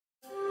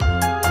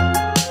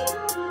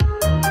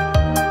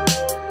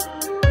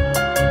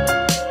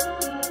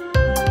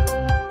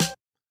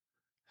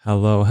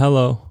Hello,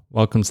 hello.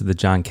 Welcome to the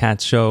John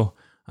Katz Show.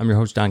 I'm your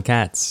host, John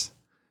Katz.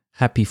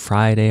 Happy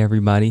Friday,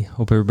 everybody.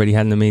 Hope everybody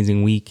had an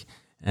amazing week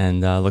and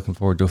looking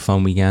forward to a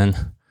fun weekend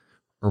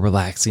or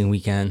relaxing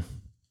weekend.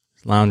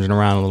 Lounging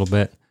around a little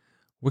bit.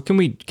 Can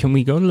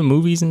we go to the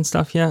movies and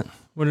stuff yet?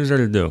 What is there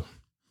to do?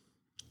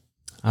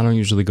 I don't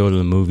usually go to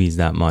the movies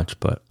that much,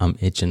 but I'm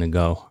itching to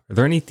go. Are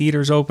there any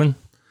theaters open?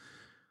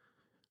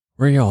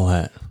 Where y'all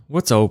at?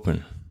 What's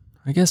open?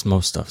 I guess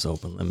most stuff's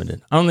open,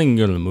 limited. I don't think you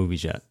can go to the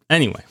movies yet.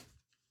 Anyway,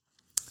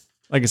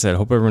 like I said,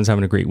 hope everyone's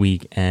having a great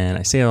week. And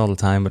I say it all the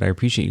time, but I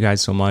appreciate you guys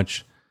so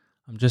much.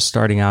 I'm just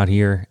starting out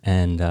here,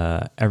 and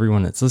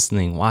everyone that's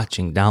listening,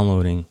 watching,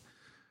 downloading,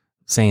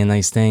 saying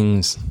nice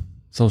things,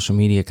 social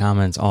media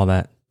comments, all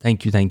that.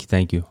 Thank you, thank you,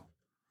 thank you.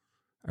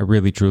 I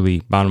really,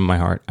 truly, bottom of my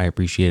heart, I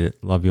appreciate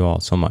it. Love you all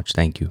so much.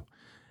 Thank you.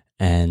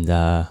 And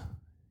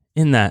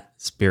in that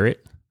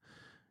spirit,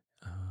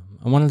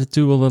 I wanted to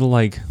do a little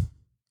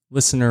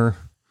listener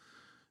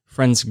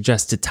friend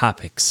suggested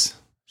topics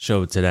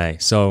show today.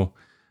 So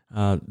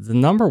the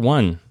number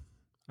one,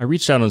 I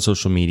reached out on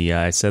social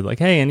media. I said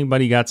hey,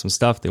 anybody got some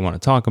stuff they want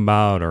to talk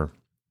about?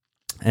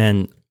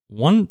 And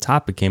one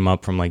topic came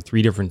up from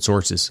 3 different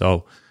sources.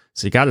 So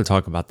you got to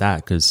talk about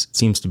that because it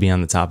seems to be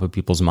on the top of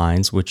people's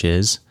minds, which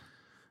is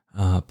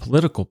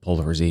political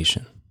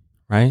polarization,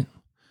 right?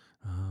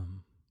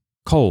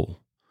 Cole,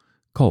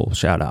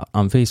 shout out,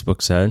 on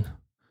Facebook said,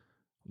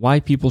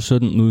 why people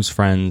shouldn't lose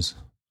friends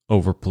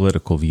over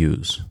political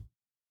views.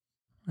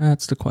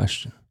 That's the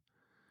question.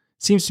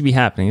 Seems to be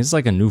happening. It's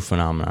like a new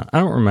phenomenon. I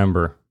don't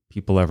remember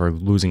people ever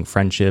losing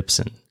friendships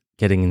and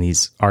getting in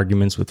these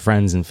arguments with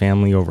friends and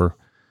family over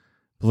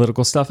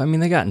political stuff. I mean,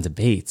 they got in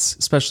debates,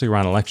 especially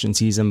around election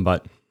season,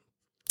 but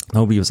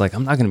nobody was like,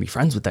 I'm not going to be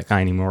friends with that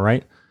guy anymore,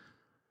 right?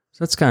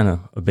 So that's kind of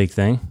a big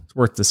thing. It's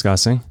worth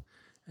discussing.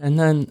 And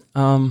then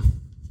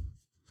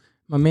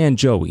my man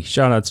Joey,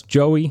 shout out to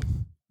Joey,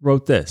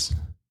 wrote this.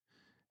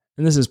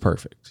 And this is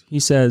perfect.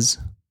 He says,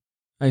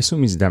 I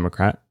assume he's a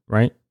Democrat,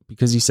 right?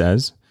 Because he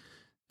says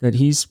that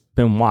he's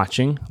been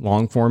watching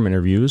long-form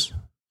interviews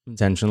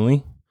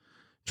intentionally,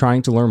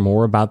 trying to learn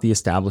more about the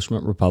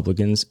establishment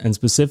Republicans and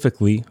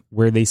specifically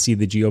where they see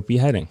the GOP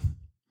heading.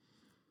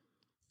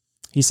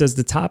 He says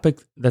the topic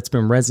that's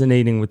been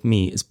resonating with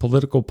me is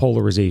political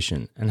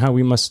polarization and how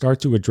we must start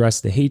to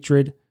address the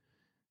hatred,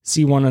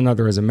 see one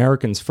another as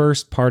Americans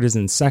first,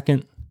 partisans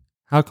second.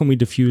 How can we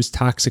diffuse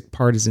toxic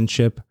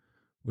partisanship,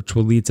 which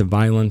will lead to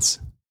violence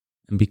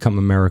and become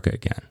America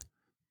again?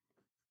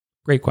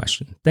 Great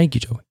question. Thank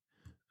you, Joey.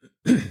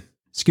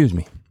 Excuse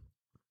me.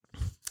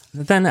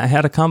 Then I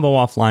had a combo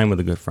offline with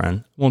a good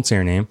friend, won't say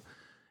her name,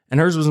 and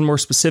hers was a more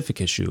specific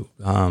issue.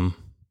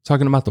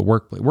 Talking about the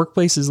workplace.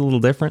 Workplace is a little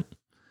different.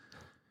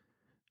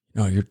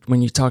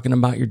 When you're talking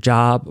about your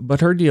job,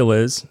 but her deal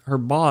is her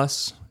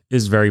boss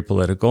is very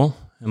political,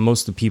 and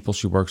most of the people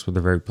she works with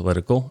are very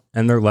political,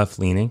 and they're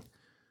left-leaning.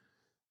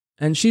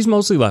 And she's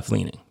mostly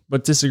left-leaning,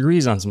 but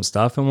disagrees on some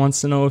stuff and wants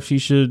to know if she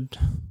should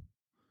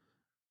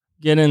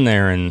get in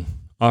there and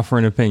offer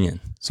an opinion.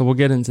 So we'll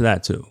get into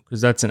that too, because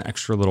that's an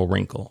extra little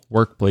wrinkle.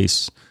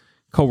 Workplace,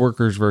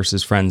 coworkers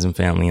versus friends and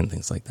family and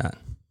things like that.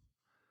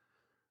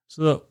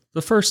 So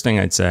the first thing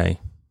I'd say,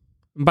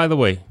 and by the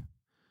way,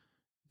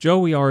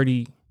 Joey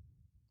already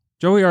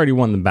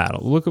won the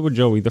battle. Look at what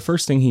the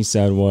first thing he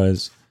said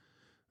was,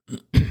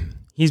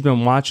 he's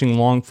been watching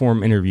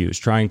long-form interviews,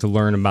 trying to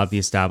learn about the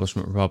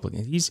establishment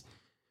Republican. He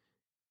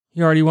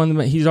already won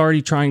the. He's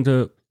already trying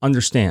to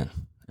understand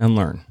and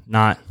learn,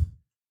 not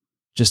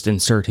just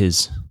insert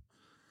his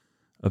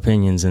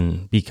opinions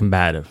and be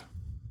combative.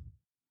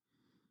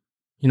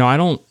 I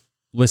don't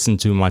listen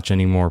to much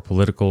anymore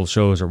political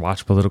shows or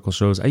watch political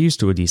shows. I used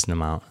to a decent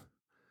amount,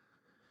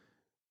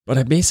 but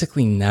I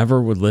basically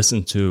never would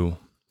listen to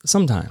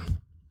sometime.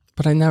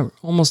 But I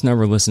almost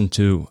never listen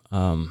to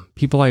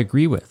people I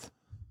agree with.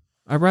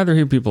 I'd rather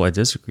hear people I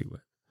disagree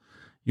with.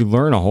 You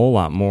learn a whole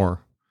lot more.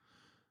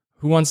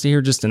 Who wants to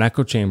hear just an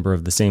echo chamber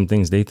of the same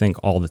things they think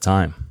all the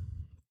time?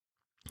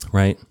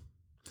 Right?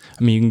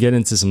 I mean, you can get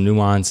into some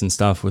nuance and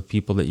stuff with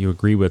people that you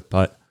agree with,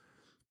 but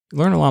you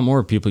learn a lot more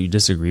of people you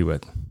disagree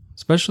with,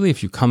 especially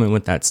if you come in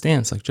with that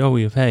stance like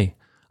Joey of, hey,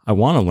 I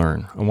want to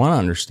learn. I want to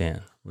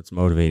understand what's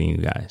motivating you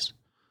guys.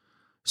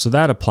 So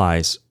that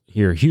applies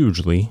here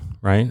hugely,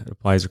 right? It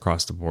applies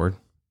across the board.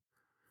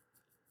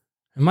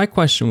 And my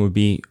question would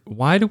be,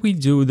 why do we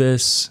do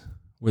this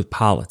with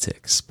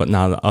politics, but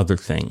not other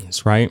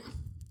things, right?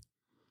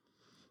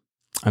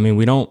 I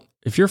mean,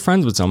 if you're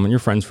friends with someone, you're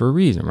friends for a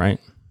reason, right?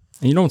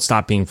 And you don't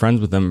stop being friends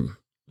with them,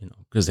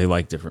 because they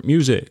like different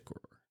music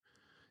or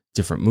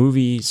different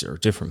movies or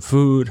different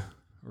food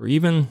or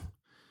even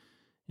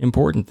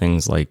important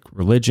things like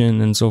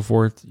religion and so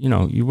forth.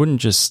 You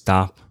wouldn't just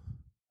stop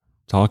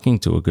talking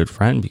to a good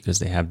friend because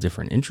they have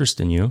different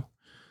interests in you,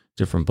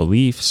 different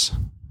beliefs.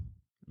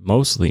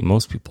 Most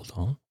people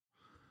don't.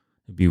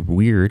 It'd be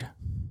weird.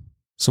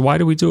 So why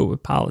do we do it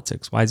with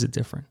politics? Why is it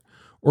different?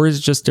 Or is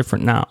it just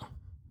different now?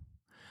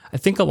 I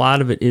think a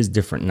lot of it is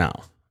different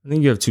now. I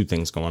think you have 2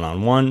 things going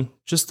on. One,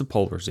 just the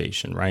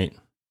polarization, right?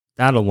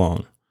 That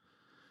alone.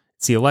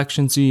 It's the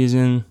election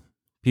season.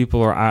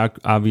 People are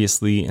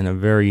obviously in a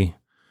very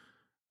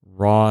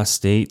raw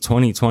state.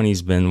 2020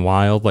 has been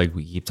wild, like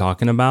we keep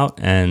talking about.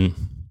 And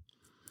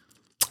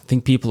I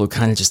think people have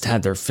kind of just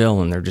had their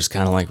fill and they're just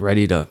kind of like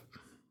ready to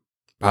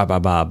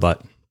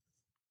But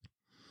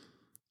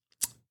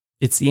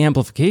it's the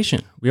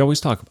amplification. We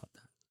always talk about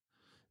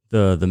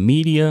that. The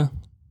media,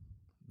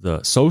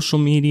 the social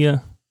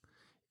media,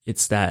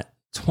 it's that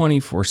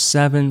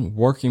 24/7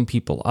 working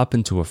people up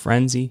into a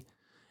frenzy.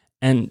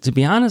 And to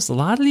be honest, a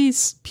lot of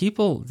these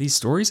people, these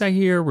stories I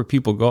hear where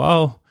people go,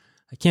 oh,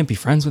 I can't be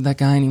friends with that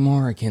guy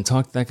anymore. I can't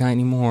talk to that guy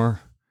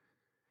anymore.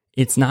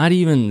 It's not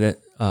even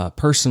the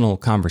personal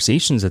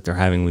conversations that they're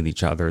having with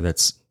each other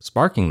that's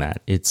sparking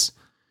that. It's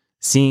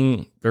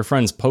seeing their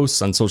friends'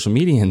 posts on social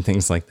media and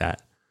things like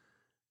that.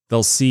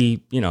 They'll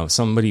see,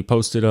 somebody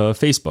posted a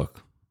Facebook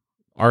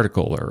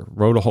article or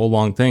wrote a whole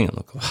long thing and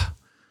look, oh,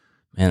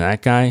 man,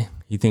 that guy,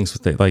 he thinks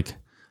what they like.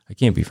 I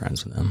can't be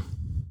friends with him.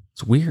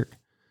 It's weird.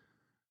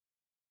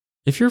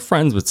 If you're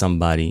friends with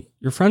somebody,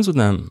 you're friends with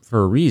them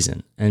for a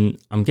reason. And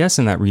I'm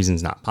guessing that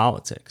reason's not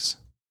politics,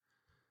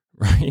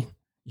 right?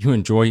 You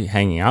enjoy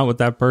hanging out with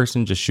that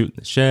person, just shooting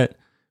the shit,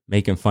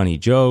 making funny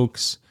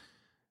jokes,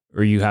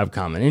 or you have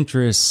common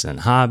interests and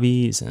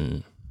hobbies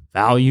and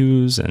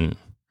values. And,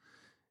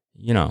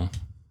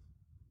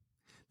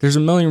 there's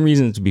a million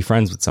reasons to be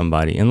friends with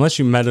somebody. Unless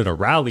you met at a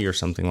rally or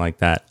something like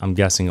that, I'm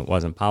guessing it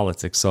wasn't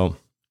politics. So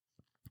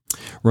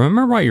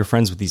remember why you're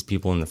friends with these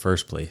people in the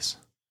first place.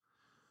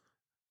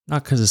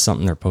 Not because of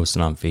something they're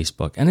posting on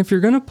Facebook. And if you're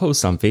going to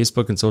post on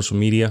Facebook and social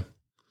media,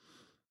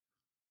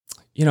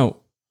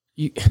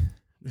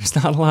 there's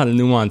not a lot of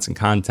nuance and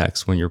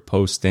context when you're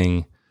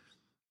posting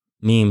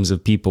memes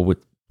of people with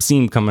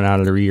steam coming out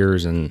of their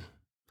ears and,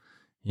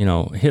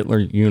 Hitler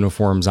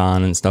uniforms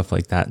on and stuff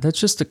like that. That's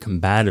just a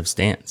combative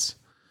stance.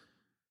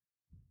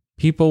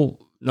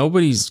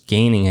 Nobody's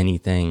gaining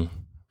anything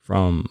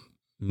from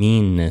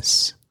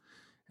meanness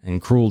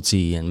and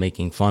cruelty and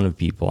making fun of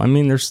people. I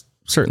mean, there's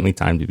certainly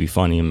time to be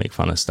funny and make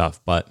fun of stuff,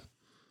 but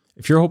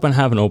if you're hoping to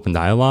have an open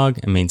dialogue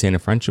and maintain a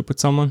friendship with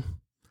someone,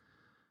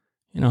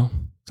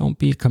 don't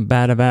be a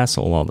combative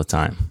asshole all the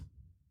time,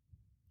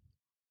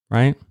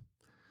 right?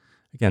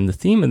 Again, the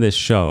theme of this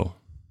show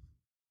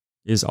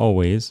is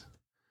always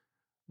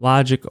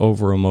logic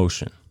over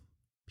emotion.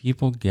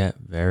 People get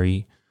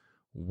very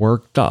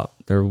worked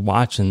up. They're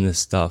watching this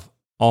stuff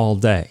all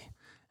day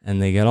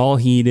and they get all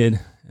heated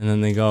and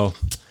then they go,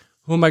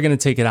 who am I going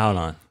to take it out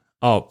on?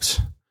 Oh,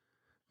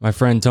 my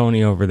friend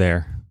Tony over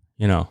there,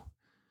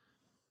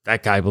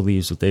 that guy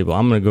believes what they believe.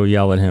 I'm going to go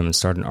yell at him and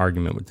start an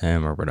argument with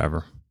him or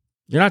whatever.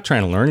 You're not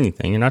trying to learn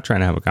anything. You're not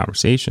trying to have a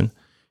conversation.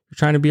 You're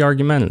trying to be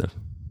argumentative.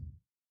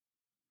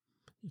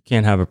 You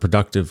can't have a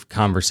productive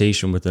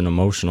conversation with an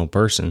emotional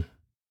person.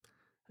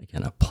 I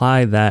can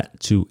apply that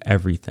to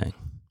everything,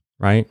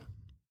 right?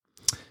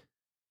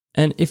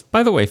 And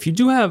by the way, if you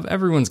do have,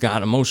 everyone's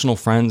got emotional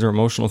friends or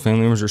emotional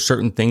family members or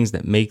certain things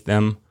that make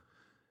them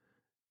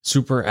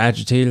super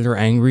agitated or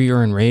angry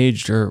or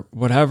enraged or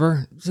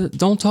whatever,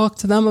 don't talk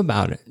to them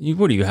about it.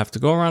 What do you have to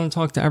go around and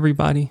talk to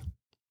everybody?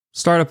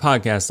 Start a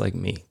podcast like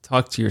me.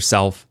 Talk to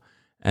yourself,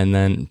 and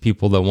then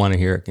people that want to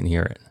hear it can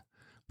hear it.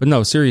 But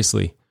no,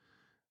 seriously,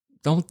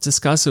 don't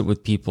discuss it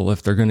with people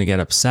if they're going to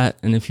get upset.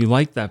 And if you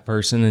like that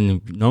person and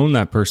you've known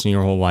that person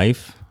your whole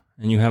life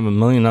and you have a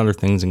million other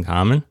things in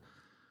common,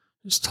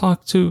 just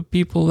talk to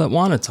people that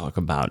want to talk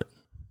about it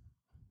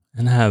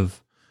and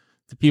have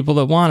the people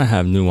that want to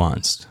have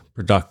nuanced,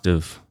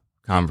 productive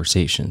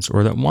conversations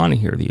or that want to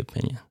hear the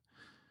opinion.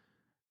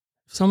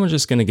 If someone's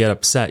just going to get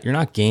upset, you're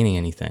not gaining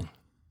anything.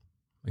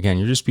 Again,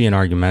 you're just being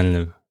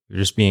argumentative. You're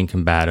just being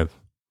combative.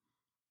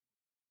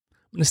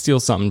 I'm going to steal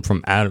something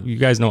from Adam. You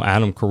guys know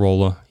Adam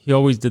Carolla. He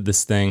always did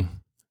this thing.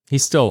 He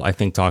still, I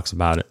think, talks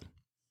about it.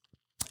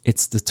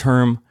 It's the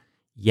term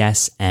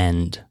yes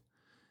and.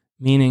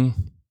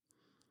 Meaning,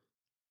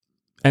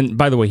 and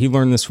by the way, he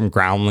learned this from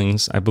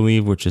Groundlings, I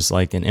believe, which is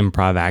like an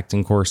improv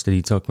acting course that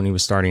he took when he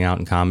was starting out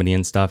in comedy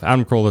and stuff.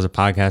 Adam Carolla is a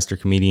podcaster,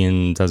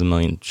 comedian, does a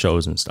million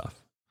shows and stuff.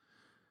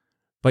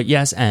 But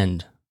yes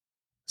and.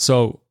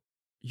 So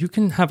you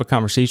can have a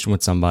conversation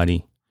with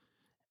somebody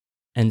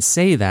and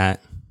say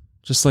that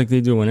just like they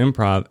do in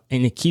improv,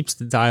 and it keeps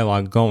the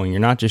dialogue going. You're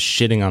not just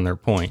shitting on their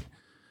point.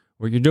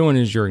 What you're doing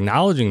is you're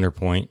acknowledging their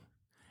point,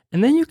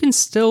 and then you can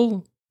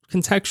still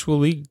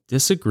contextually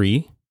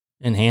disagree,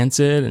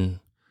 enhance it, and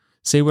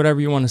say whatever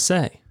you want to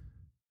say.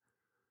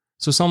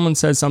 So someone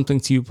says something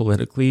to you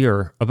politically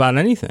or about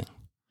anything,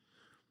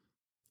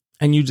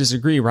 and you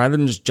disagree, rather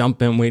than just jump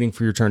in waiting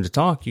for your turn to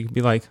talk, you can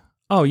be like,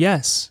 oh,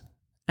 yes,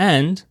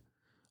 and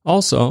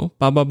also,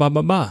 ba, ba, ba,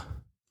 ba, ba.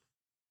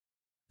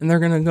 And they're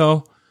going to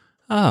go,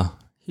 oh,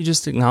 he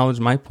just acknowledged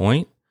my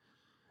point,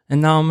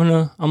 and now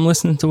I'm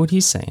listening to what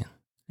he's saying.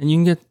 And you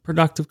can get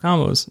productive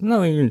combos. Not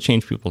that you're going to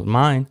change people's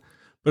mind,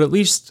 but at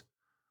least,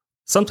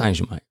 sometimes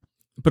you might,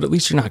 but at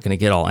least you're not going to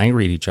get all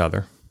angry at each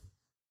other.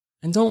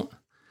 And don't,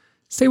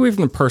 stay away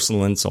from the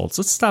personal insults.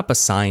 Let's stop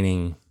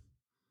assigning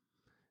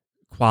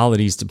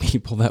qualities to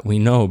people that we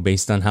know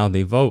based on how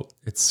they vote.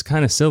 It's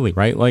kind of silly,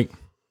 right? Like,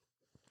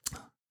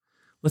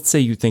 let's say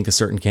you think a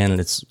certain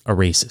candidate's a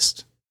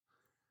racist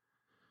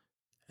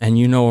and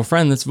you know a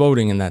friend that's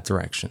voting in that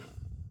direction.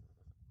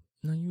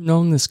 Now, you've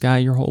known this guy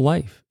your whole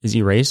life. Is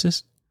he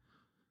racist?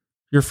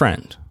 Your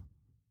friend,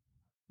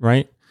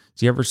 right? Has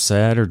he ever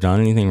said or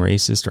done anything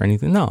racist or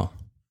anything? No.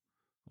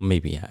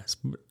 Maybe he has.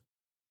 But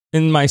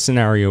in my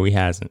scenario, he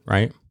hasn't,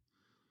 right?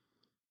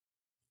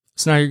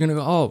 So now you're going to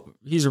go, oh,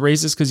 he's a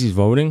racist because he's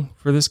voting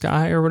for this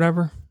guy or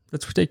whatever?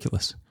 That's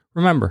ridiculous.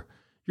 Remember,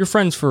 you're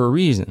friends for a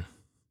reason.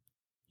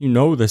 You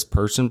know this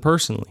person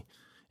personally.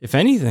 If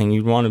anything,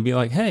 you'd want to be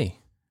like, hey,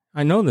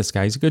 I know this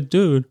guy. He's a good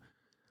dude.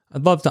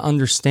 I'd love to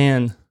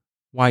understand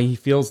why he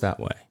feels that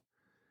way.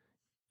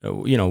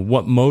 You know,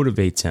 what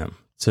motivates him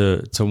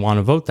to want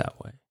to vote that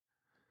way.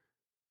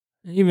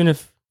 Even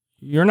if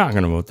you're not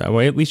going to vote that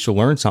way, at least you'll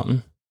learn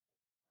something.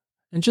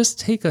 And just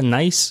take a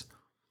nice,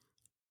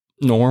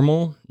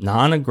 normal,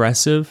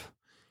 non-aggressive,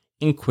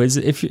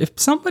 inquisitive.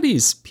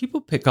 If people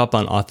pick up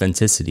on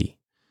authenticity,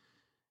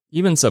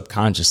 even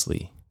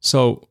subconsciously.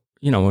 So,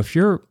 you know, if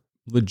you're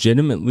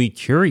legitimately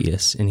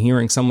curious in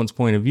hearing someone's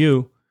point of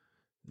view,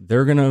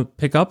 they're going to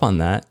pick up on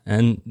that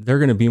and they're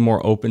going to be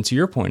more open to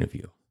your point of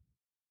view.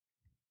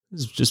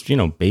 This is just, you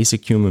know,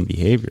 basic human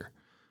behavior.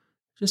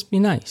 Just be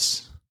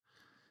nice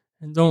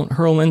and don't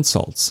hurl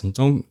insults and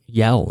don't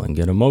yell and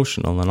get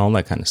emotional and all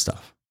that kind of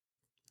stuff.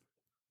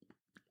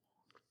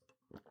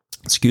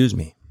 Excuse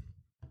me.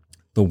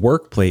 The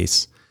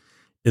workplace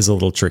is a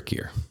little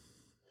trickier.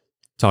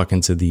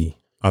 Talking to the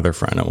other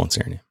friend, I won't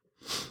say her name.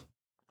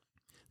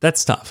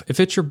 That's tough.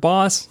 If it's your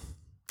boss,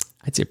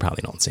 I'd say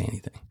probably don't say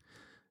anything.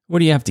 What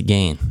do you have to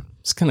gain?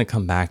 It's going to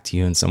come back to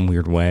you in some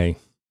weird way.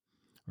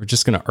 We're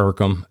just going to irk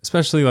them,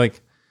 especially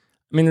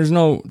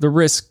the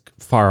risk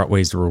far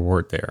outweighs the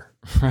reward there,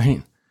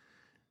 right?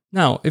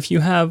 Now, if you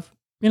have,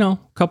 you know,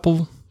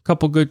 couple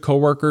good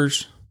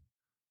coworkers,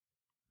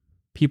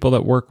 people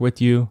that work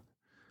with you,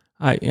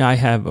 I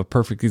have a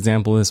perfect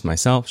example of this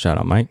myself. Shout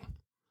out, Mike.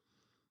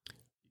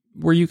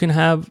 Where you can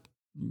have,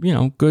 you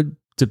know, good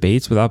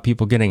debates without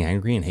people getting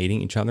angry and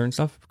hating each other and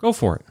stuff. Go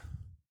for it.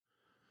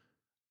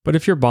 But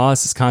if your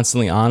boss is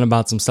constantly on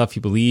about some stuff he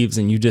believes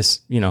and you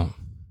just, you know,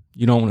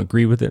 you don't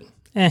agree with it,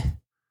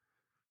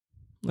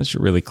 unless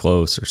you're really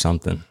close or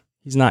something.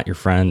 He's not your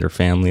friend or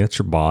family. That's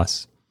your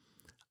boss.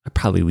 I'd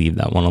probably leave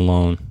that one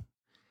alone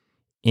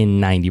in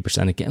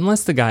 90% of cases.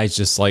 Unless the guy's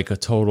just like a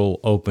total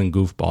open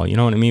goofball. You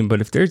know what I mean? But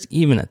if there's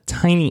even a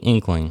tiny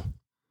inkling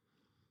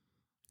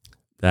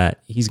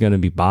that he's going to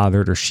be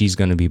bothered or she's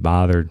going to be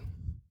bothered,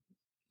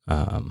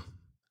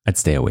 I'd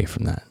stay away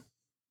from that.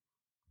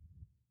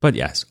 But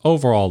yes,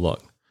 overall,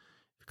 look,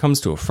 if it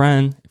comes to a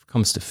friend, if it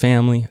comes to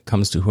family, if it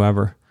comes to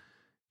whoever,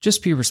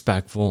 just be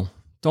respectful.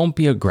 Don't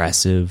be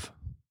aggressive,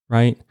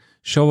 right?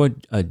 Show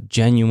a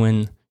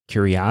genuine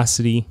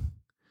curiosity.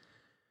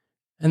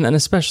 And then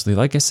especially,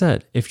 like I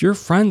said, if you're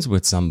friends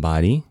with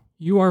somebody,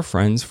 you are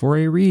friends for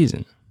a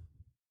reason.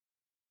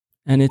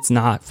 And it's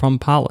not from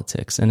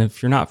politics. And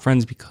if you're not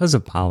friends because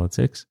of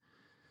politics,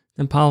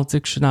 then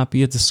politics should not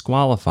be a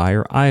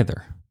disqualifier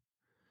either.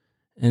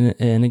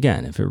 And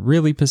again, if it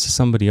really pisses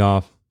somebody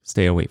off,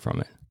 stay away from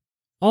it.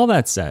 All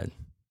that said,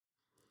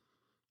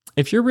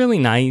 if you're really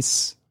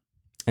nice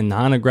and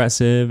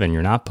non-aggressive and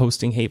you're not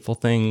posting hateful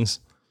things,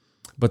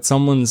 but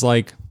someone's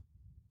like,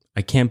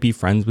 I can't be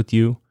friends with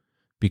you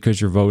because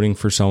you're voting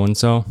for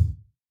so-and-so,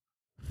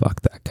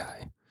 fuck that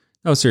guy.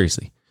 No,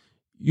 seriously,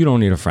 you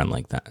don't need a friend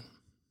like that.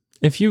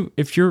 If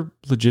you're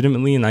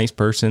legitimately a nice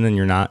person and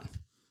you're not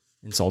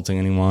insulting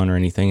anyone or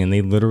anything, and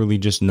they literally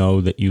just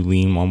know that you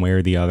lean one way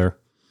or the other,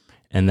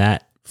 and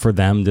that for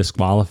them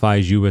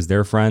disqualifies you as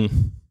their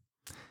friend,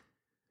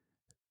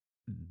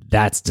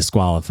 that's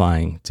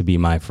disqualifying to be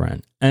my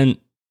friend. And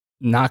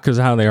not because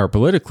of how they are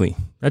politically.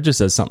 That just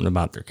says something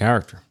about their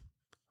character.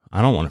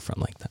 I don't want a friend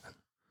like that.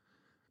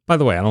 By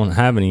the way, I don't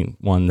have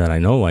anyone that I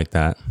know like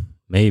that.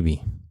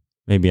 Maybe,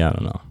 I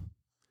don't know.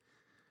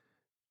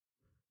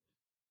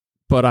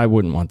 But I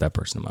wouldn't want that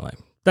person in my life.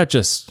 That's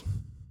just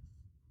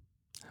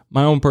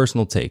my own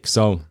personal take.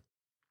 So,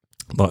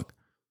 look,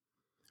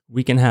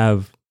 we can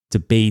have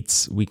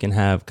debates, we can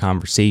have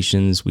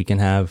conversations, we can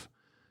have,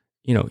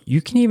 you know,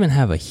 you can even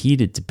have a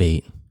heated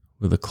debate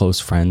with a close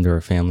friend or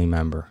a family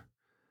member.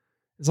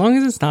 As long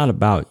as it's not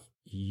about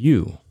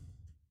you.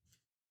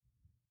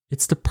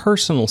 It's the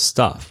personal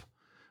stuff.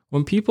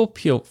 When people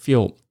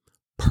feel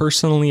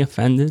personally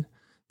offended,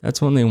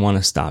 that's when they want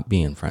to stop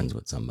being friends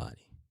with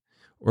somebody.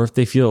 Or if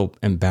they feel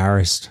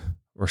embarrassed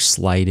or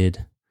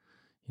slighted,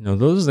 you know,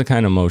 those are the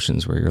kind of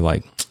emotions where you're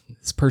like,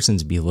 this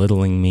person's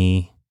belittling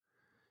me.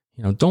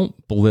 You know,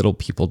 don't belittle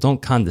people.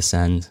 Don't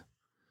condescend.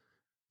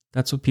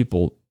 That's what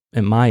people,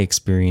 in my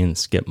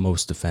experience, get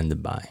most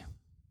offended by.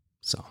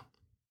 So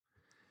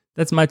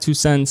that's my 2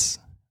 cents.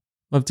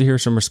 Love to hear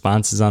some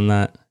responses on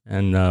that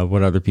and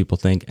what other people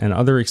think and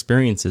other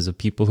experiences of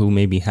people who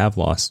maybe have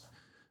lost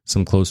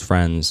some close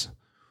friends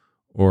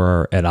or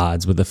are at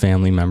odds with a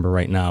family member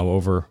right now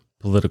over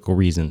political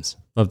reasons.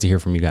 Love to hear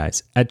from you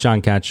guys. At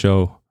John Katz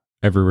Show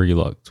everywhere you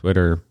look.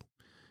 Twitter,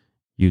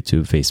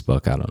 YouTube,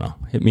 Facebook, I don't know.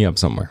 Hit me up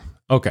somewhere.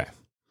 Okay.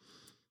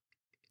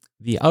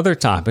 The other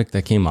topic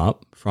that came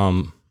up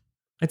from,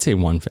 I'd say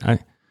one,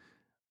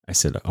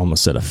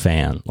 almost said a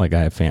fan, like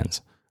I have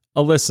fans.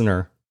 A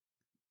listener,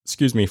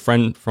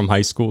 friend from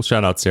high school.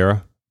 Shout out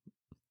Sarah.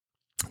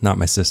 Not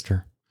my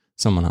sister,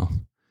 someone else.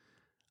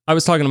 I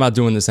was talking about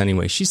doing this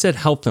anyway. She said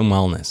health and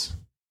wellness.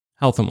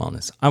 Health and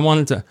wellness.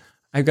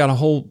 I've got a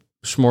whole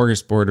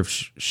smorgasbord of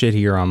shit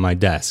here on my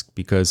desk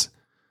because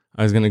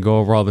I was going to go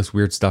over all this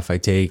weird stuff I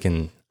take,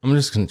 and I'm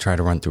just going to try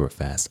to run through it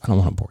fast. I don't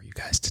want to bore you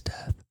guys to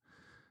death.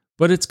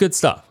 But it's good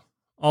stuff.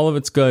 All of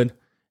it's good.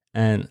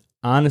 And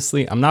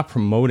honestly, I'm not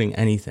promoting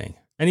anything.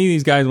 Any of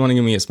these guys want to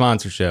give me a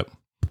sponsorship,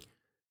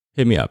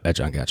 hit me up at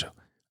John Gacho.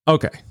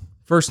 Okay.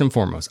 First and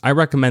foremost, I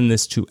recommend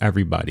this to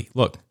everybody.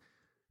 Look,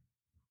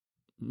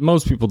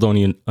 most people don't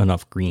eat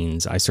enough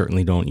greens. I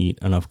certainly don't eat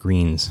enough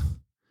greens.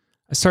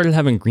 I started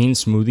having green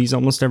smoothies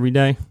almost every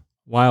day a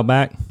while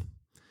back.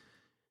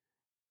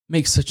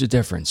 Makes such a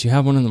difference. You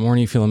have one in the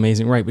morning, you feel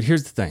amazing. Right, but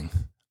here's the thing.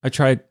 I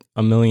tried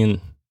a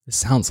million. This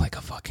sounds like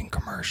a fucking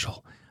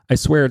commercial. I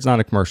swear it's not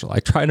a commercial. I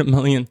tried a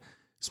million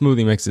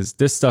smoothie mixes.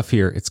 This stuff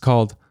here, it's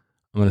called,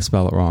 I'm going to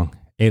spell it wrong,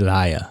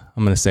 Elia.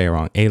 I'm going to say it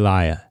wrong.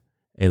 Elia.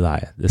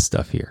 This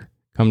stuff here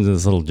comes in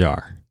this little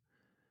jar.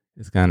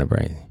 It's kind of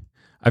crazy.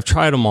 I've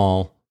tried them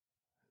all.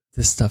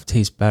 This stuff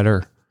tastes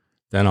better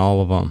than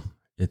all of them.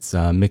 It's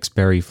mixed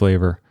berry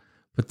flavor.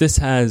 But this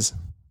has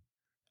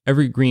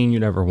every green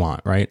you'd ever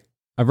want, right?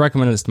 I've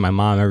recommended this to my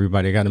mom,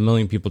 everybody. I got a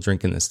million people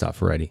drinking this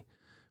stuff already.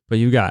 But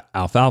you got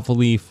alfalfa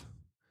leaf,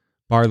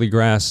 barley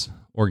grass,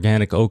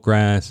 organic oat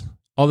grass.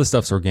 All this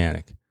stuff's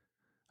organic.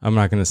 I'm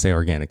not going to say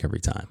organic every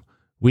time.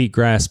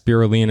 Wheatgrass,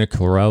 spirulina,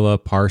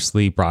 chlorella,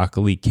 parsley,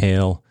 broccoli,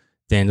 kale,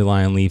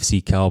 dandelion leaf,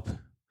 sea kelp,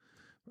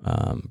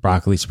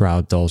 broccoli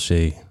sprout, dulce.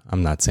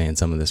 I'm not saying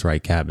some of this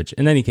right, cabbage.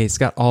 In any case, it's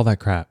got all that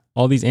crap.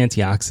 All these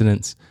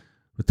antioxidants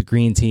with the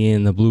green tea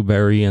and the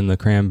blueberry and the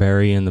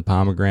cranberry and the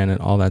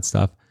pomegranate, all that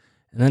stuff.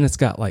 And then it's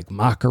got like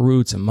maca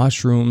roots and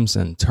mushrooms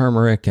and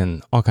turmeric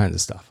and all kinds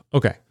of stuff.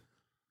 Okay.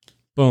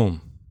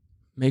 Boom.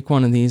 Make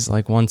one of these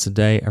like once a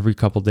day, every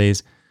couple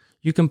days.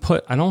 You can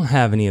put, I don't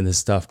have any of this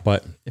stuff,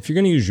 but if you're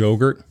going to use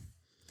yogurt,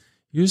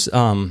 use,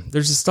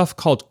 there's a stuff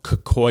called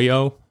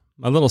Cocoyo.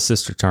 My little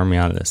sister turned me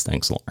on to this.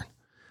 Thanks, Lauren.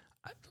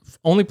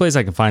 Only place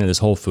I can find it is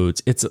Whole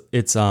Foods. It's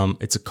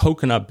a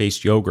coconut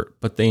based yogurt,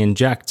 but they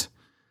inject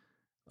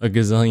a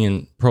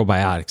gazillion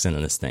probiotics into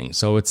this thing.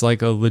 So it's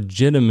like a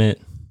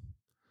legitimate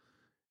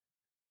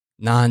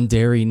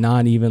non-dairy,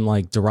 not even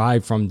like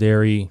derived from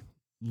dairy,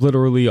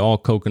 literally all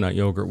coconut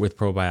yogurt with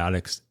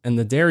probiotics. And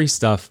the dairy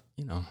stuff,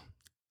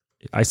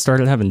 I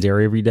started having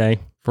dairy every day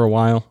for a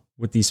while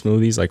with these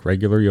smoothies, like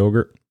regular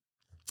yogurt.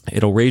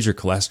 It'll raise your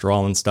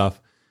cholesterol and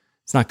stuff.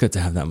 It's not good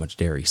to have that much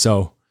dairy.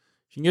 So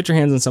you can get your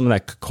hands on some of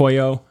that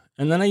Cocoyo.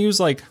 And then I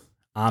use like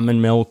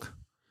almond milk.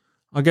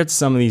 I'll get to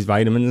some of these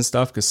vitamins and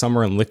stuff because some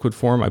are in liquid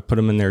form. I put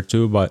them in there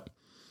too, but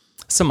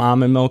some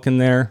almond milk in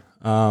there.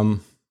 I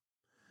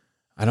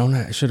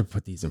should have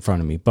put these in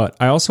front of me, but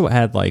I also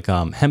add like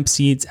hemp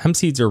seeds. Hemp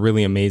seeds are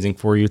really amazing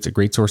for you. It's a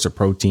great source of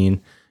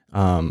protein.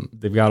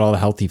 They've got all the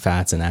healthy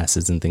fats and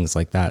acids and things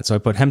like that. So I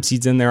put hemp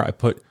seeds in there. I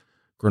put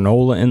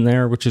granola in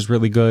there, which is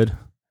really good.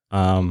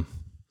 And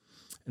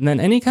then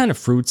any kind of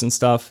fruits and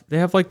stuff, they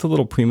have like the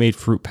little pre-made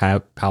fruit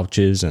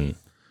pouches, and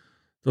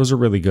those are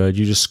really good.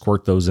 You just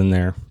squirt those in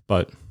there.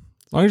 But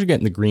as long as you're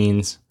getting the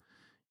greens,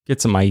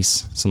 get some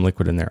ice, some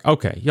liquid in there.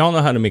 Okay, y'all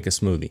know how to make a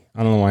smoothie.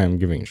 I don't know why I'm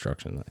giving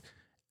instructions.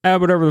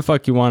 Add whatever the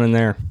fuck you want in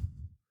there.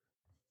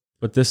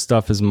 But this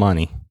stuff is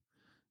money.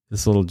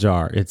 This little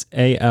jar. It's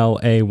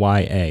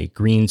ALAYA,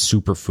 green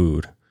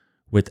superfood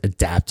with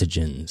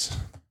adaptogens.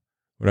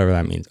 Whatever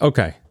that means.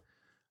 Okay.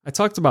 I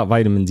talked about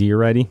vitamin D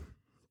already.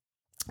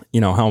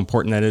 How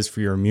important that is for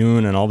your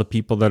immune, and all the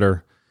people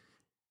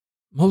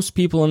most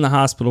people in the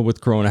hospital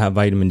with corona have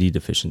vitamin D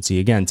deficiency.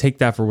 Again, take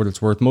that for what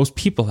it's worth. Most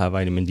people have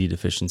vitamin D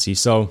deficiency.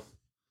 So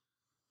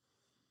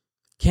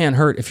can't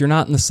hurt. If you're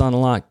not in the sun a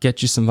lot,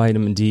 get you some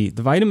vitamin D.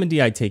 The vitamin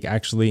D I take,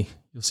 actually,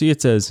 you'll see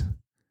it says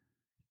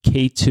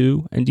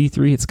K2 and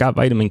D3. It's got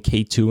vitamin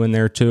K2 in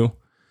there too.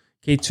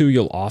 K2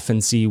 you'll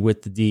often see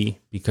with the D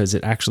because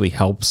it actually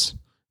helps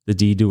the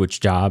D do its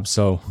job.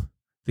 So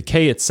the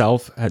K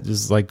itself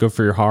is like good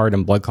for your heart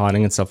and blood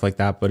clotting and stuff like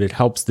that, but it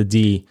helps the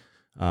D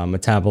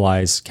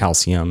metabolize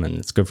calcium, and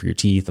it's good for your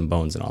teeth and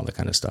bones and all that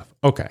kind of stuff.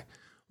 Okay,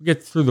 we'll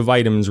get through the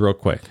vitamins real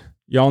quick.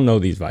 Y'all know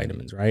these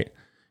vitamins, right?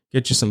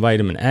 Get you some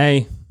vitamin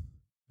A.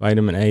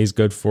 Vitamin A is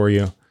good for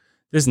you.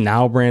 This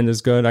Now brand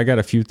is good. I got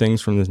a few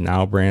things from this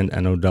Now brand,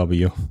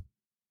 NOW.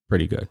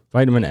 Pretty good.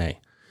 Vitamin A.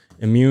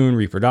 Immune,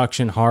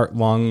 reproduction, heart,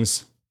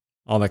 lungs,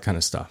 all that kind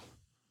of stuff.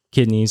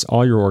 Kidneys,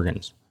 all your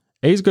organs.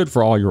 A is good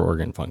for all your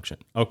organ function.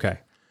 Okay.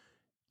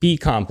 B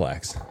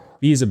complex.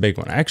 B is a big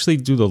one. I actually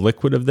do the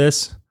liquid of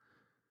this.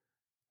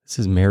 This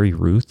is Mary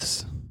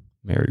Ruth's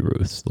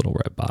little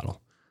red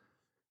bottle.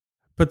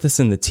 Put this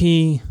in the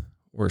tea,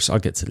 I'll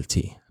get to the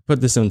tea.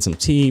 Put this in some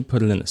tea,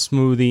 put it in a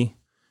smoothie.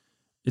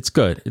 It's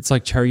good. It's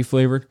like cherry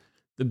flavored.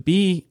 The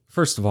B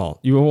first of all,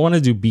 you want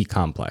to do B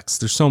complex.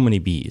 There's so many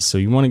Bs. So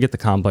you want to get the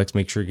complex,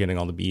 make sure you're getting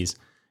all the Bs.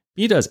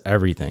 B does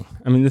everything.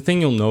 I mean, the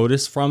thing you'll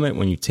notice from it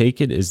when you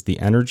take it is the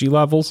energy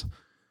levels,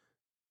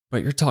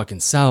 but you're talking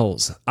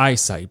cells,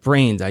 eyesight,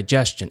 brain,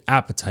 digestion,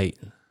 appetite,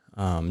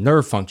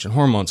 nerve function,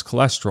 hormones,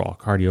 cholesterol,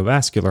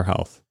 cardiovascular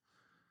health.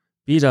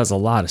 B does a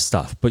lot of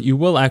stuff, but you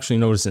will actually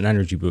notice an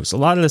energy boost. A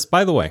lot of this,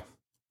 by the way,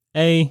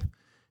 A,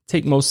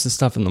 take most of the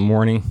stuff in the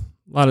morning.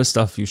 A lot of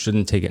stuff you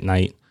shouldn't take at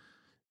night.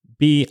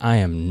 B, I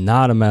am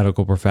not a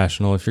medical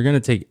professional. If you're going to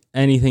take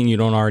anything you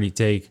don't already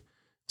take,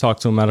 talk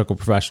to a medical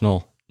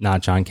professional,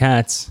 not John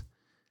Katz.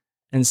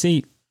 And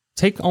C,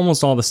 take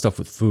almost all the stuff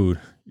with food.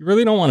 You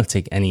really don't want to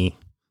take any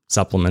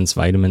supplements,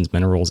 vitamins,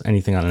 minerals,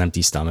 anything on an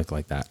empty stomach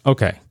like that.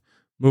 Okay,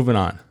 moving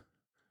on.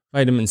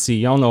 Vitamin C,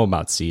 y'all know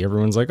about C.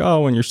 Everyone's like,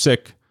 oh, when you're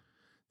sick.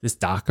 This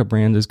DACA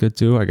brand is good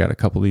too. I got a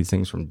couple of these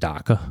things from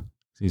DACA,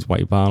 these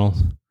white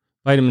bottles.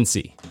 Vitamin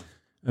C.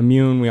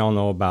 Immune, we all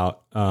know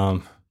about.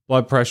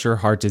 Blood pressure,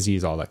 heart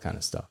disease, all that kind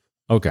of stuff.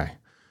 Okay.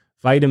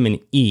 Vitamin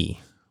E.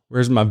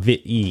 Where's my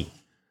Vit E?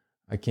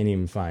 I can't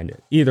even find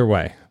it. Either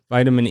way,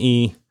 vitamin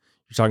E,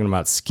 you're talking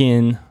about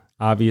skin.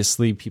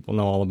 Obviously, people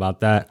know all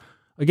about that.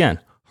 Again,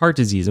 heart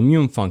disease,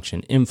 immune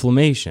function,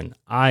 inflammation,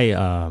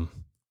 eye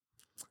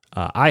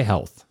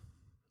health,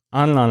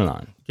 on and on and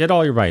on. Get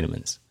all your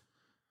vitamins.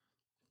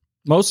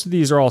 Most of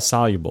these are all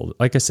soluble.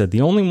 Like I said,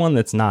 the only one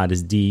that's not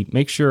is D.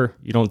 Make sure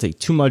you don't take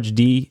too much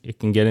D. It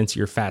can get into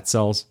your fat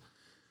cells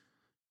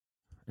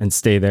and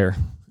stay there,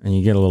 and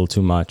you get a little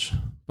too much.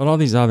 But all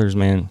these others,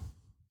 man,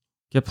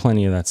 get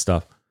plenty of that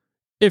stuff.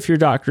 If your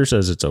doctor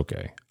says it's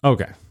okay.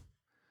 Okay.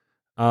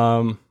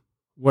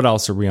 What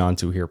else are we on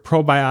to here?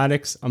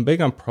 Probiotics. I'm big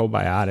on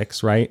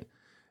probiotics, right?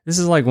 This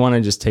is like one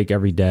I just take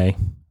every day,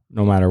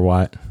 no matter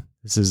what.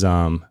 This is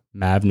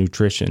MAV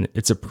Nutrition.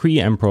 It's a pre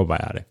and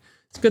probiotic.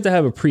 It's good to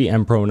have a pre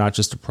and pro, not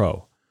just a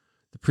pro.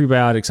 The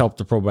prebiotics help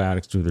the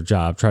probiotics do their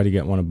job. Try to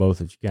get one of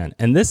both if you can.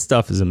 And this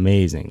stuff is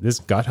amazing. This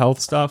gut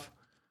health stuff.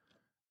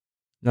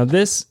 Now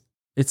this,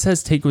 it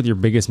says take with your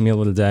biggest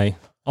meal of the day.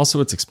 Also,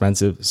 it's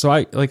expensive. So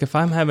if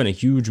I'm having a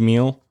huge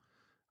meal,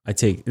 I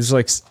take, there's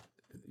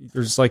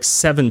like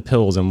 7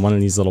 pills in one of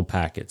these little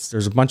packets.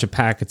 There's a bunch of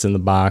packets in the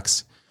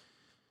box.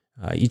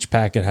 Each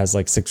packet has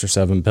like 6 or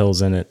 7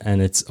 pills in it.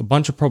 And it's a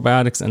bunch of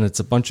probiotics and it's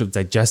a bunch of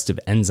digestive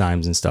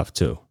enzymes and stuff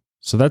too.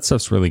 So that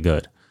stuff's really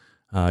good.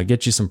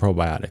 Get you some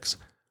probiotics.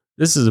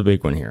 This is a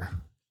big one here.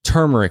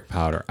 Turmeric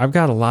powder. I've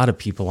got a lot of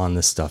people on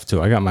this stuff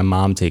too. I got my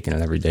mom taking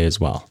it every day as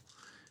well.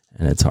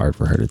 And it's hard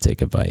for her to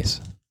take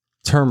advice.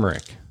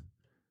 Turmeric.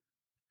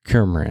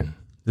 Curcumin.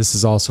 This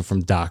is also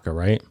from DACA,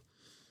 right?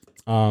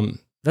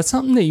 That's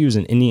something they use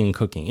in Indian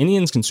cooking.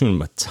 Indians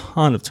consume a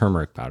ton of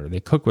turmeric powder. They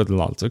cook with a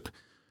lot.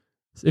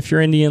 If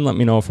you're Indian, let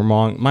me know if I'm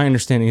wrong. My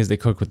understanding is they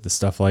cook with this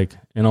stuff like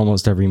in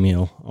almost every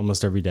meal,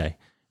 almost every day.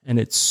 And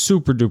it's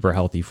super duper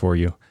healthy for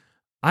you.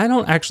 I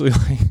don't like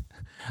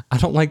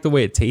the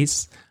way it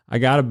tastes. I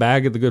got a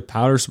bag of the good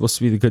powder, supposed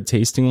to be the good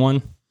tasting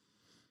one.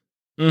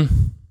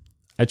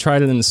 I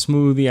tried it in a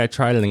smoothie. I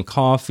tried it in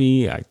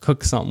coffee. I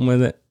cooked something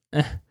with it.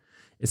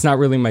 It's not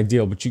really my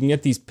deal, but you can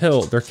get these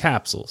pills. They're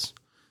capsules.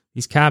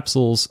 These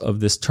capsules of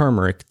this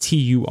turmeric,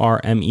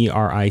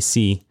 Turmeric.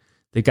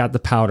 They got the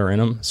powder in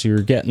them. So you're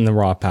getting the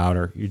raw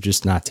powder. You're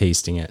just not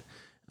tasting it.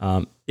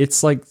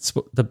 It's like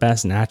the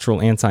best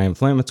natural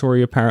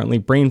anti-inflammatory, apparently.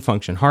 Brain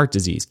function, heart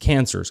disease,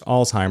 cancers,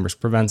 Alzheimer's,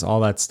 prevents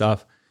all that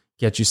stuff.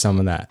 Get you some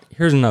of that.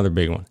 Here's another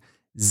big one.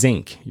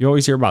 Zinc. You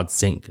always hear about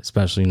zinc,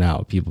 especially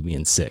now, people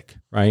being sick,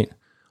 right?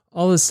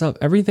 All this stuff,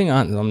 everything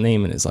I'm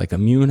naming is like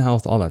immune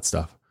health, all that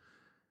stuff.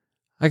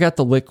 I got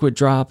the liquid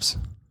drops.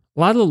 A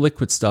lot of the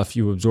liquid stuff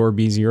you absorb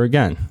easier.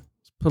 Again,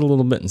 put a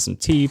little bit in some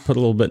tea, put a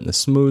little bit in the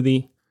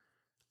smoothie.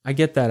 I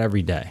get that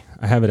every day.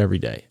 I have it every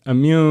day.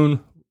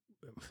 Immune.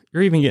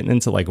 You're even getting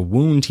into like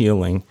wound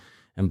healing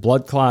and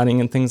blood clotting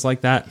and things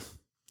like that. You're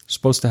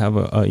supposed to have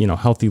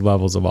healthy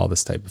levels of all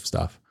this type of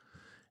stuff.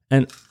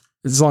 And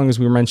as long as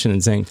we were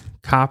mentioning zinc,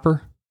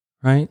 copper,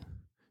 right?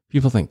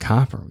 People think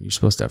copper. You're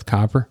supposed to have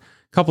copper.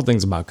 A couple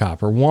things about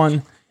copper.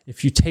 One,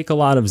 if you take a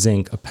lot of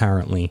zinc,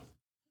 apparently,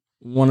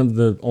 one of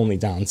the only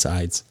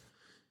downsides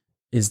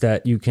is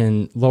that you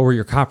can lower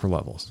your copper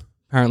levels.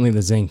 Apparently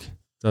the zinc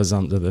does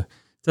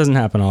doesn't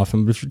happen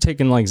often, but if you're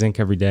taking like zinc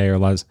every day or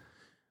less,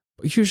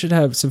 you should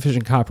have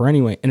sufficient copper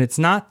anyway. And it's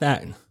not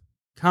that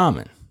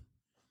common.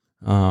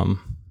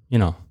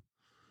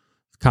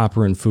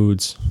 Copper in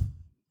foods,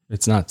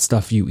 it's not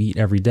stuff you eat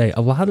every day.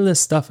 A lot of this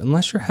stuff,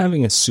 unless you're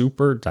having a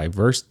super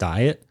diverse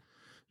diet,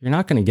 you're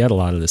not going to get a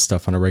lot of this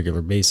stuff on a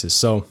regular basis.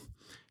 So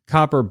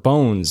copper,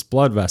 bones,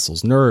 blood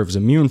vessels, nerves,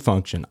 immune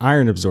function,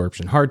 iron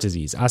absorption, heart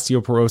disease,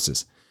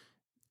 osteoporosis,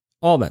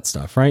 all that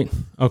stuff, right?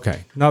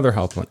 Okay, another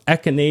health one.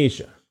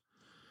 Echinacea.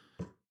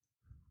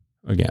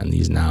 Again,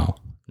 these now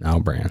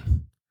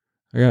brand.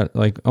 I got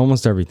like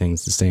almost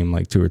everything's the same,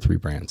 like 2 or 3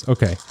 brands.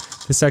 Okay,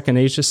 this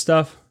echinacea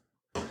stuff,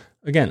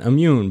 again,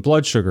 immune,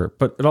 blood sugar,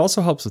 but it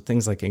also helps with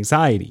things like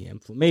anxiety,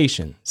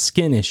 inflammation,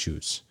 skin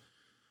issues,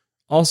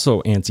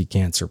 also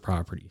anti-cancer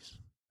properties.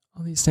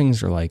 All these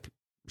things are like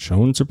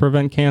shown to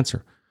prevent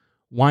cancer.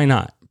 Why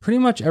not? Pretty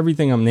much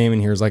everything I'm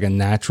naming here is like a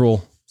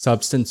natural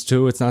substance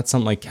too. It's not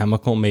some like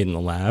chemical made in the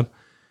lab.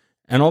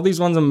 And all these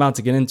ones I'm about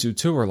to get into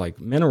too are like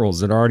minerals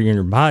that are already in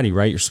your body,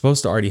 right? You're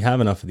supposed to already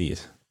have enough of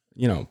these.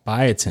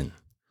 Biotin,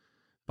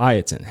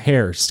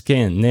 hair,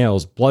 skin,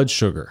 nails, blood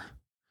sugar.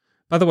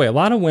 By the way, a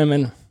lot of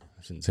women,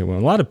 I shouldn't say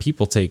women, a lot of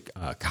people take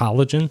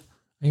collagen.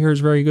 I hear is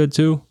very good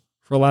too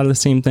for a lot of the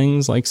same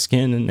things like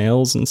skin and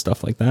nails and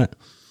stuff like that.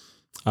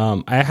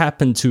 I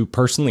happen to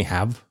personally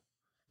have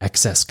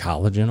excess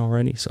collagen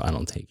already, so I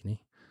don't take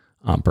any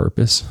on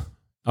purpose.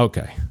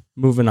 Okay,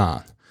 moving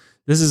on.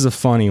 This is a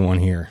funny one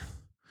here.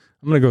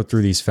 I'm going to go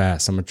through these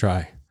fast. I'm going to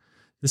try.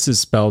 This is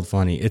spelled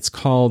funny. It's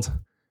called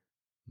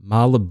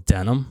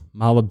molybdenum.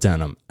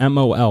 Molybdenum.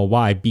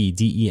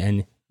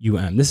 MOLYBDENUM.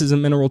 This is a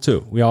mineral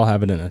too. We all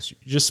have it in us. You're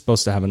just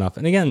supposed to have enough.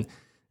 And again,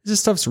 this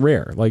stuff's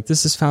rare. Like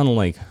this is found in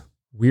like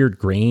weird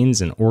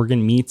grains and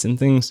organ meats and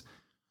things.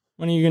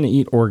 When are you going to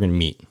eat organ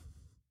meat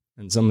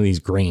and some of these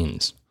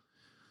grains?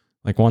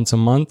 Like once a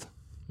month?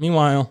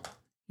 Meanwhile,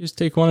 you just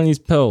take one of these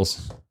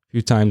pills a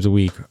few times a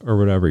week or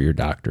whatever your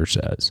doctor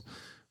says.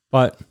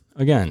 But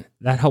again,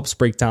 that helps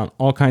break down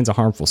all kinds of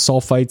harmful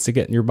sulfites that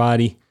get in your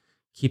body,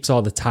 keeps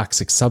all the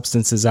toxic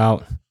substances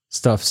out.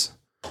 Stuff's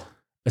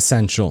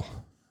essential.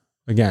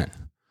 Again,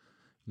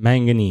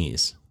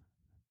 manganese,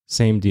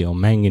 same deal,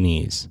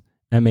 manganese,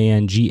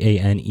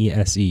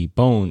 MANGANESE,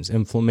 bones,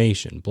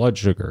 inflammation, blood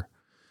sugar.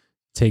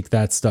 Take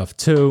that stuff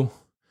too.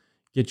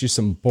 Get you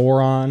some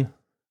boron.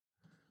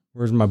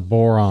 Where's my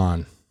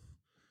boron?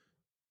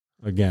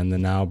 Again, the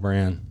Now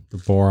brand, the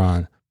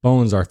boron.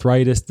 Bones,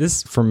 arthritis.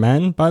 This, for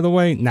men, by the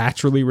way,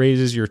 naturally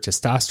raises your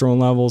testosterone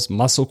levels,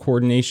 muscle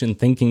coordination,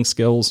 thinking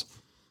skills.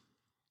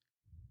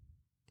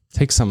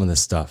 Take some of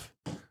this stuff.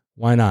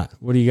 Why not?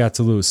 What do you got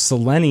to lose?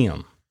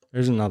 Selenium.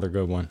 There's another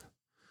good one.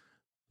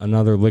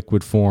 Another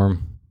liquid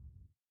form.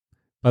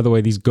 By the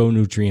way, these Go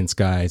Nutrients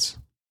guys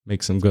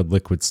make some good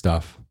liquid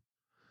stuff.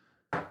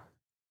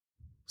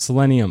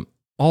 Selenium.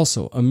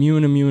 Also,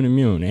 immune,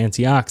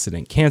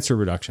 antioxidant, cancer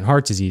reduction,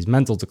 heart disease,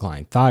 mental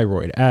decline,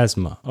 thyroid,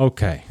 asthma.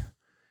 Okay.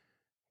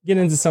 Get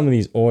into some of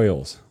these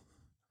oils.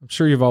 I'm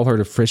sure you've all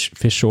heard of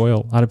fish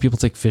oil. A lot of people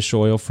take fish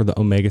oil for the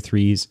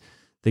omega-3s.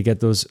 They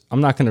get those,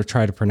 I'm not going to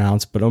try to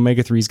pronounce, but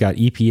omega-3s got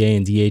EPA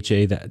and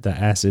DHA, the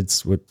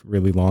acids with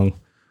really long,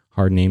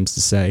 hard names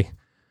to say.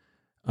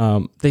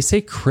 They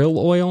say krill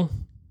oil.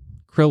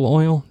 Krill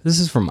oil. This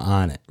is from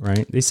Onnit,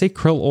 right? They say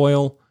krill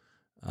oil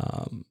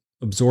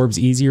absorbs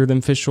easier than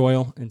fish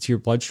oil into your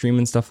bloodstream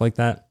and stuff like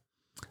that.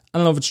 I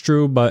don't know if it's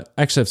true, but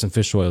I actually have some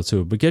fish oil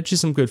too. But get you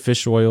some good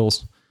fish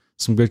oils,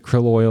 some good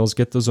krill oils,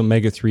 get those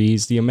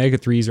omega-3s. The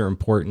omega-3s are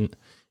important.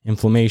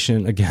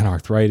 Inflammation, again,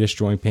 arthritis,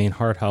 joint pain,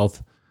 heart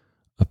health.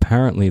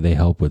 Apparently they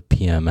help with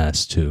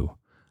PMS too.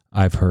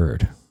 I've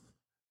heard.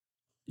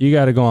 You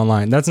got to go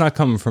online. That's not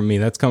coming from me.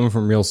 That's coming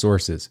from real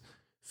sources.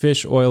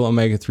 Fish oil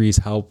omega-3s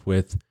help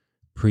with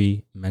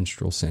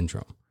premenstrual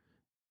syndrome.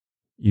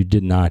 You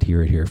did not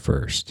hear it here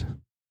first.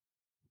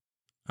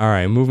 All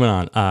right, moving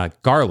on.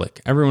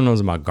 Garlic. Everyone knows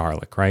about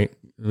garlic, right?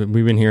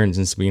 We've been hearing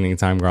since the beginning of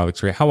time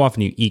garlic's great. How often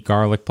do you eat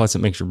garlic? Plus, it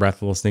makes your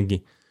breath a little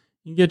stinky.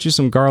 You can get you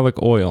some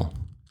garlic oil.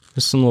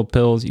 Just some little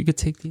pills. You could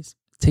take these.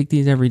 Take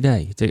these every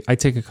day. I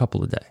take a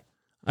couple a day.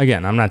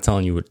 Again, I'm not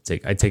telling you what to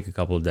take. I take a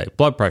couple a day.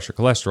 Blood pressure,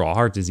 cholesterol,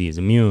 heart disease,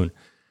 immune.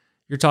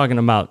 You're talking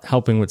about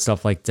helping with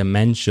stuff like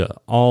dementia,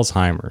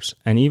 Alzheimer's,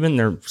 and even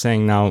they're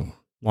saying now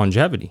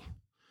longevity.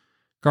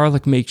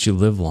 Garlic makes you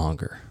live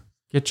longer.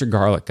 Get your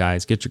garlic,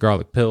 guys. Get your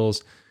garlic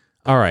pills.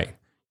 All right.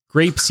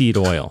 Grapeseed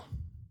oil.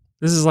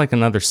 This is like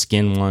another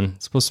skin one.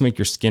 It's supposed to make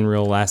your skin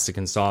real elastic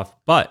and soft,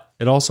 but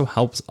it also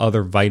helps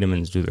other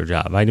vitamins do their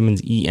job.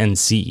 Vitamins E and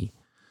C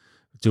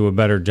do a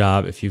better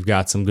job if you've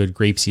got some good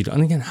grapeseed.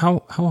 And again,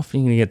 how often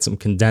are you going to get some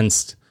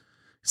condensed,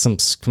 some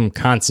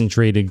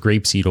concentrated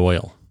grapeseed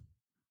oil?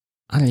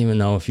 I don't even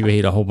know if you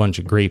ate a whole bunch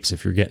of grapes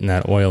if you're getting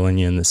that oil in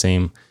you in the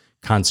same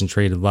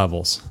concentrated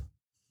levels.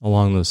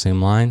 Along those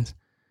same lines,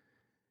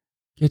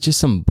 get you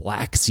some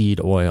black seed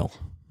oil,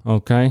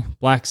 okay?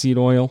 Black seed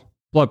oil,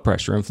 blood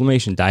pressure,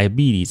 inflammation,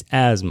 diabetes,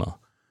 asthma,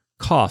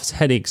 coughs,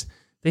 headaches.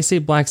 They say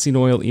black seed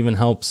oil even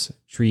helps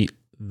treat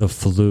the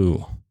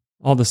flu.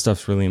 All this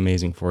stuff's really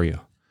amazing for you.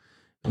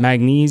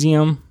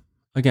 Magnesium.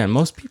 Again,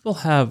 most people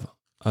have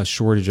a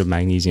shortage of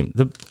magnesium.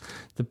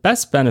 The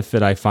best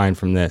benefit I find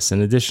from this,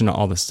 in addition to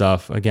all the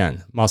stuff,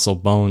 again, muscle,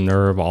 bone,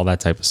 nerve, all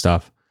that type of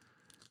stuff,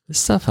 this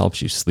stuff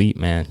helps you sleep,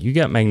 man. You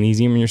got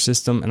magnesium in your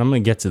system, and I'm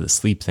going to get to the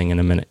sleep thing in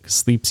a minute because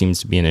sleep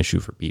seems to be an issue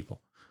for people.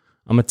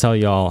 I'm going to tell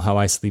y'all how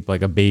I sleep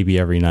like a baby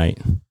every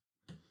night.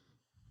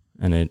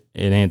 And it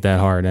ain't that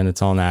hard, and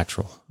it's all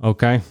natural,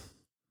 okay?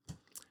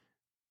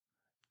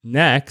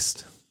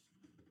 Next,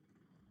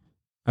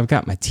 I've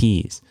got my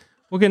teas.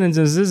 We'll get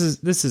into this.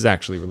 This is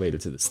actually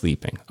related to the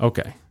sleeping.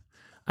 Okay.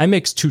 I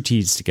mix 2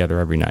 teas together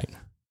every night.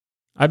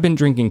 I've been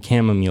drinking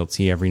chamomile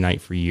tea every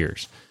night for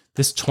years.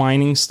 This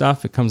Twining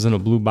stuff, it comes in a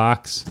blue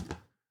box.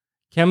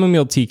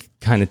 Chamomile tea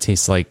kind of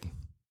tastes like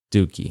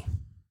dookie.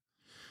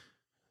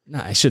 No,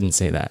 I shouldn't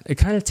say that. It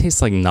kind of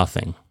tastes like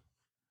nothing.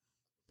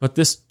 But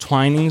this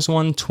Twinings, I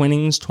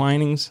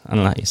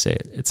don't know how you say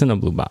it. It's in a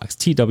blue box.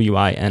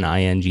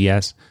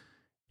 Twinings.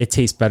 It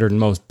tastes better than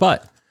most.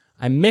 But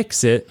I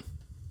mix it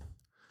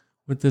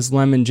with this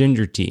lemon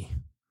ginger tea,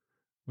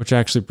 which I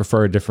actually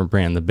prefer a different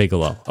brand, the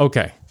Bigelow.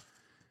 Okay.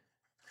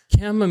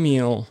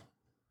 Chamomile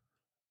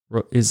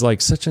is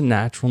like such a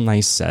natural,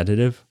 nice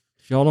sedative.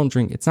 If y'all don't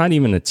drink, it's not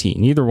even a tea.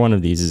 Neither one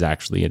of these is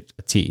actually a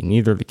tea.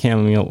 Neither the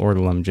chamomile or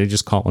the lemon ginger.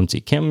 Just call them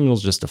tea. Chamomile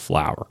is just a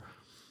flower.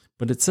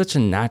 But it's such a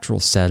natural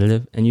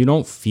sedative, and you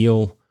don't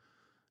feel,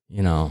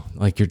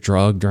 like you're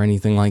drugged or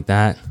anything like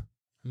that.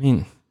 I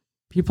mean,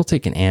 people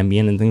take an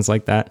Ambien and things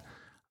like that.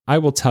 I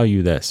will tell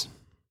you this,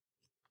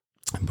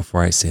 and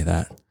before I say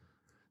that,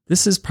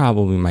 this is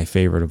probably my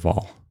favorite of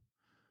all.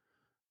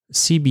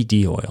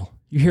 CBD oil.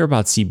 You hear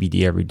about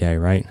CBD every day,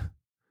 right?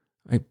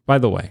 By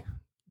the way,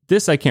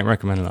 this I can't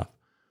recommend enough.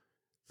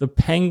 The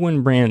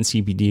Penguin brand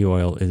CBD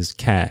oil is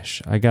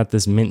cash. I got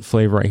this mint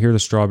flavor right here. The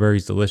strawberry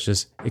is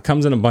delicious. It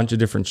comes in a bunch of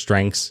different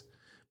strengths,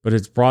 but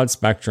it's broad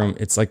spectrum.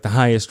 It's like the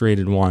highest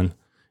rated one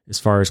as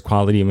far as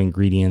quality of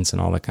ingredients and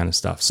all that kind of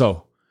stuff.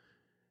 So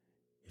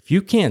if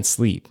you can't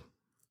sleep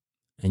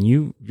and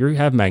you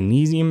have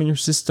magnesium in your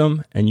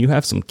system and you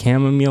have some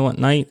chamomile at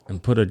night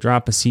and put a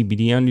drop of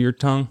CBD under your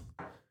tongue,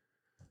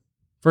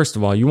 first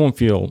of all, you won't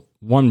feel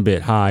one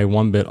bit high,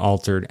 one bit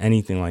altered,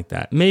 anything like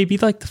that. Maybe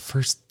like the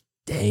first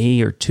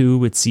day or two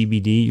with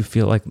CBD, you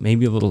feel like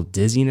maybe a little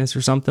dizziness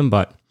or something,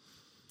 but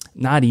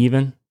not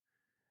even.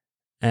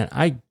 And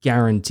I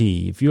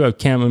guarantee if you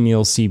have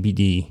chamomile,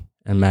 CBD,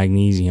 and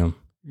magnesium,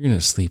 you're going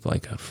to sleep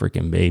like a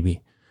freaking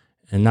baby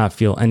and not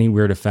feel any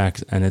weird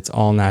effects. And it's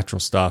all natural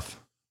stuff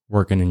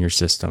working in your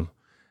system.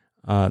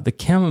 The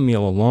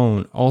chamomile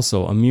alone,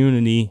 also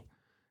immunity,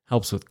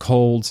 helps with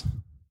colds,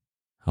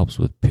 helps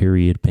with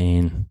period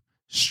pain,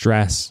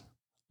 stress,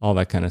 all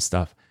that kind of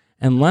stuff.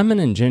 And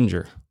lemon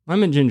ginger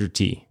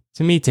tea,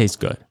 to me, tastes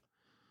good.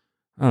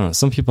 I don't know.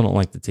 Some people don't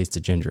like the taste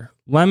of ginger.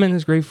 Lemon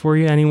is great for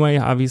you anyway.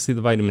 Obviously,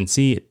 the vitamin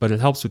C, but it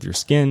helps with your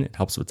skin. It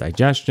helps with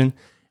digestion.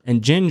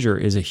 And ginger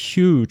is a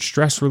huge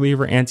stress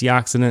reliever,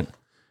 antioxidant,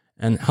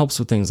 and helps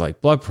with things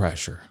like blood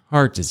pressure,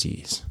 heart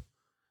disease,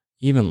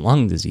 even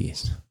lung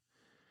disease.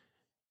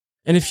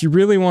 And if you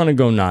really want to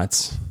go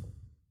nuts,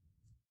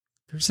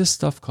 there's this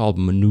stuff called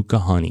Manuka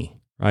honey,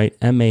 right?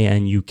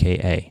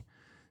 Manuka.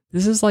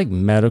 This is like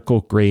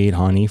medical grade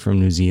honey from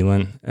New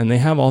Zealand. And they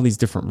have all these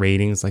different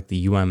ratings, like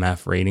the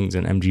UMF ratings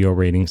and MGO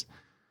ratings.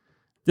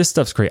 This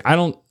stuff's great. I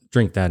don't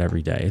drink that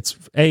every day.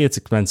 It's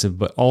expensive,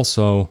 but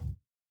also,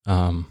 it's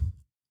kind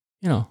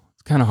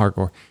of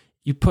hardcore.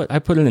 I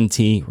put it in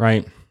tea,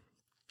 right?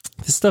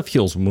 This stuff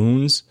heals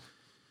wounds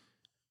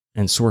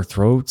and sore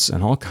throats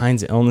and all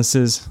kinds of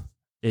illnesses.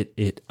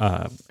 It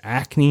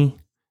acne,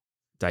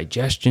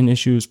 digestion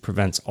issues,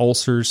 prevents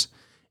ulcers.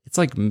 It's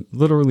like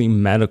literally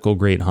medical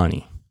grade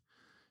honey.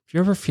 If you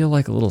ever feel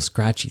like a little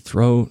scratchy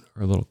throat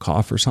or a little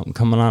cough or something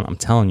coming on, I'm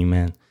telling you,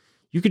 man,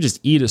 you could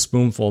just eat a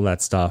spoonful of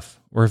that stuff.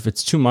 Or if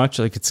it's too much,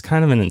 like it's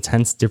kind of an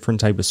intense,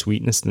 different type of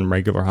sweetness than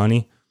regular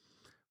honey,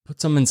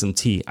 put some in some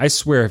tea. I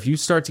swear, if you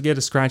start to get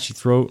a scratchy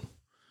throat,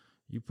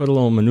 you put a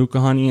little Manuka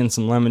honey and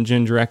some lemon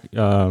ginger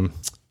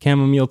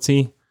chamomile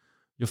tea,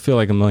 you'll feel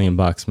like $1 million,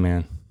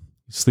 man.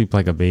 You sleep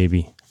like a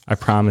baby. I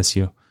promise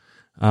you.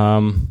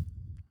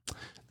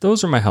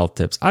 Those are my health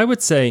tips. I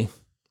would say,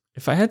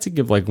 if I had to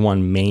give like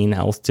one main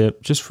health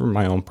tip, just for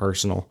my own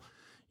personal,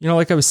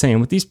 like I was saying,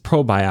 with these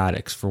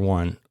probiotics, for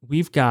one,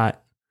 we've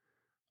got,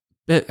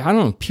 I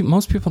don't know,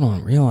 most people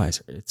don't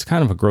realize, it's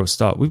kind of a gross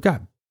thought. We've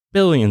got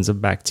billions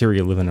of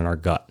bacteria living in our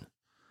gut,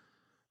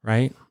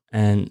 right?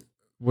 And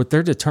what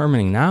they're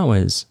determining now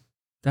is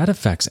that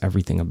affects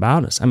everything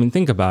about us. I mean,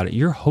 think about it.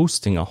 You're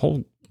hosting a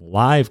whole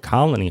live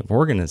colony of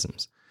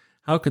organisms.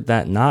 How could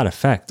that not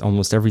affect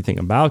almost everything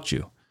about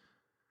you?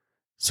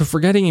 So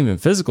forgetting even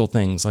physical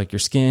things like your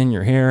skin,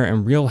 your hair,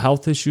 and real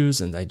health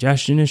issues and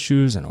digestion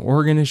issues and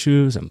organ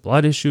issues and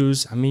blood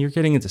issues. I mean, you're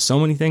getting into so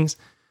many things,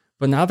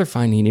 but now they're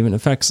finding it even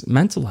affects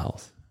mental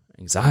health,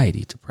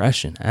 anxiety,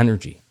 depression,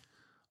 energy,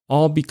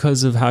 all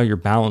because of how you're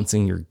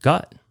balancing your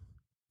gut.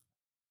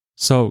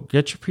 So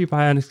get your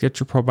prebiotics, get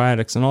your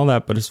probiotics and all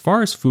that. But as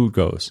far as food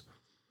goes,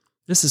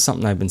 this is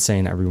something I've been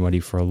saying to everybody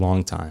for a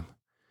long time.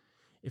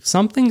 If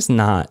something's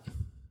not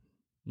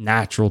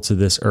natural to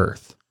this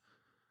earth,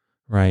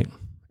 right?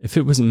 If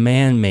it was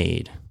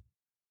man-made,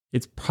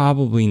 it's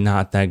probably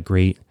not that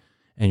great,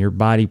 and your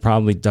body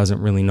probably doesn't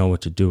really know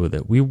what to do with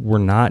it. We were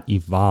not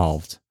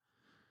evolved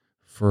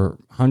for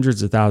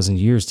hundreds of thousands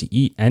of years to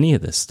eat any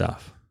of this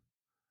stuff.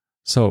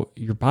 So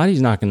your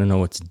body's not going to know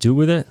what to do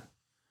with it.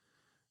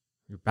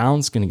 Your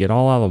balance is going to get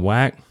all out of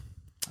whack.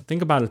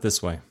 Think about it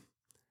this way.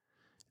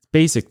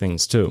 Basic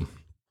things too.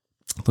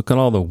 Look at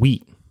all the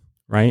wheat,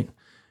 right?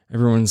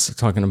 Everyone's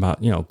talking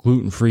about,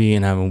 gluten-free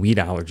and having wheat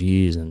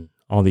allergies and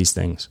all these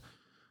things.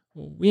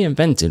 Well, we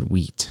invented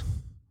wheat,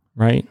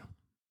 right?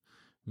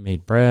 We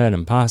made bread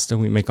and pasta.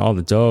 We make all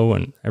the dough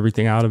and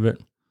everything out of it.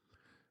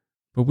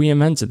 But we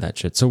invented that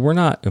shit. So we're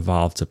not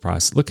evolved to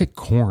process. Look at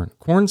corn.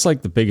 Corn's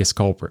like the biggest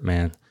culprit,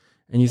 man.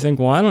 And you think,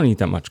 well, I don't eat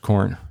that much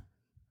corn.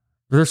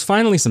 There's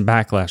finally some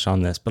backlash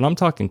on this, but I'm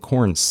talking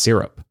corn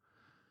syrup.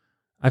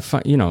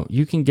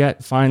 You can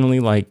get finally,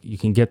 like, you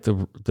can get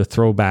the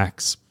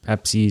throwbacks,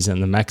 Pepsis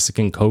and the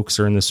Mexican Cokes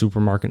are in the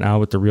supermarket now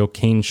with the real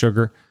cane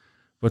sugar.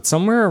 But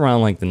somewhere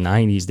around like the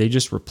 90s, they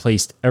just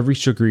replaced every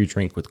sugary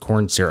drink with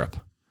corn syrup.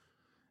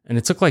 And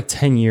it took like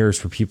 10 years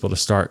for people to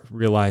start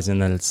realizing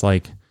that it's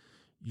like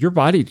your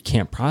body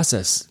can't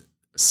process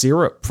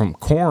syrup from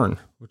corn,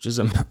 which is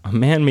a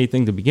man-made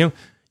thing to begin with.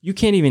 You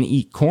can't even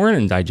eat corn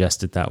and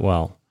digest it that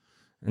well.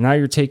 And now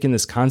you're taking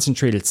this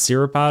concentrated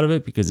syrup out of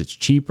it because it's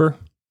cheaper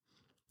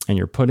and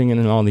you're putting it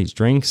in all these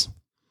drinks.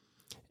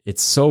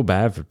 It's so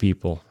bad for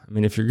people. I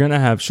mean, if you're going to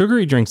have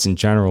sugary drinks in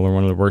general are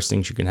one of the worst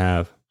things you can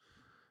have,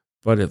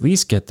 but at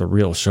least get the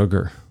real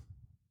sugar.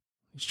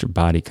 At least your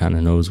body kind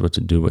of knows what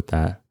to do with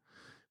that.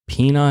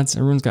 Peanuts,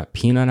 everyone's got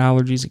peanut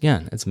allergies.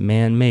 Again, it's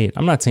man-made.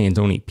 I'm not saying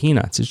don't eat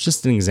peanuts. It's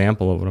just an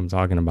example of what I'm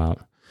talking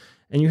about.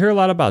 And you hear a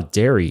lot about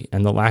dairy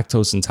and the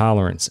lactose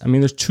intolerance. I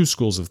mean, there's two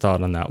schools of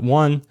thought on that.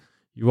 One,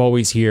 you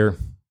always hear,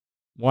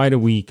 why do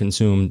we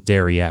consume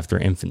dairy after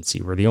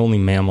infancy? We're the only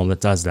mammal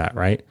that does that,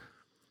 right?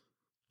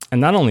 And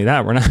not only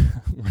that, we're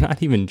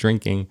not even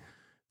drinking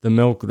the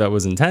milk that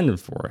was intended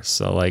for us.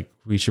 So like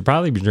we should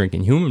probably be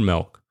drinking human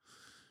milk.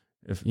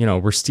 If,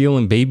 we're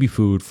stealing baby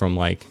food from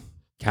like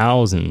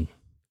cows and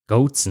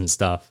goats and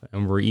stuff,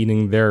 and we're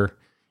eating their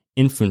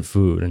infant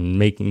food and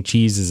making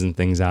cheeses and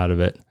things out of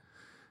it.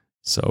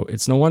 So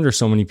it's no wonder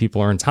so many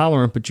people are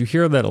intolerant, but you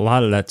hear that a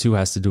lot of that too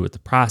has to do with the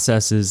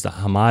processes, the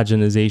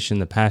homogenization,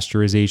 the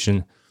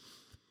pasteurization.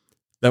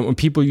 That when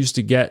people used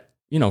to get,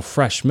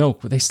 fresh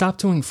milk, they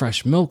stopped doing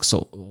fresh milk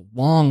so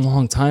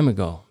long time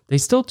ago. They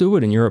still do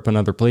it in Europe and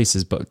other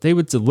places, but they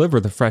would deliver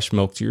the fresh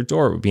milk to your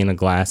door. It would be in a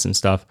glass and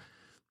stuff.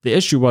 The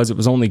issue was it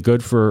was only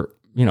good for,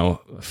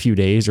 a few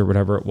days or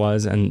whatever it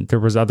was. And there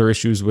was other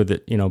issues with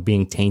it,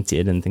 being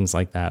tainted and things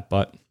like that.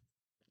 But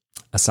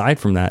aside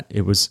from that,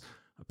 it was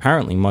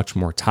apparently much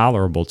more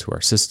tolerable to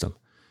our system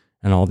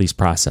and all these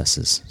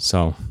processes.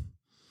 So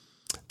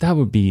that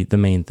would be the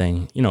main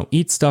thing.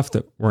 Eat stuff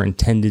that we're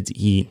intended to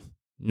eat,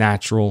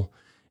 natural.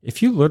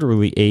 If you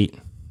literally ate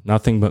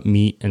nothing but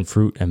meat and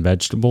fruit and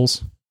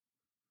vegetables,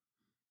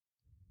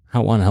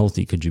 how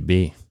unhealthy could you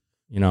be?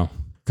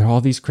 There are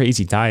all these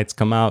crazy diets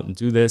come out and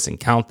do this and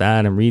count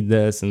that and read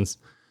this. And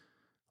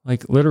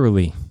like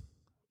literally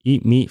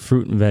eat meat,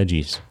 fruit, and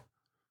veggies.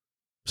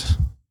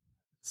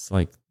 It's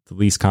like the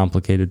least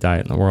complicated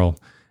diet in the world.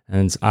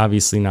 And it's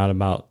obviously not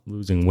about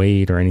losing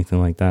weight or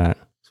anything like that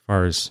as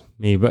far as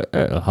me, but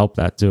it'll help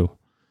that too.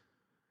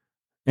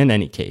 In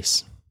any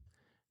case,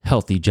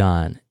 Healthy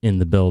John in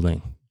the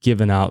building,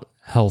 giving out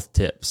health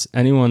tips.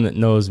 Anyone that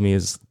knows me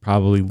is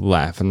probably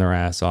laughing their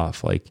ass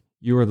off. Like,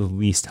 you are the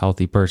least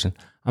healthy person.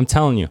 I'm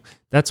telling you,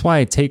 that's why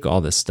I take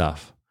all this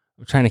stuff.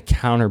 I'm trying to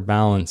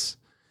counterbalance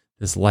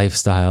this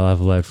lifestyle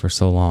I've led for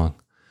so long.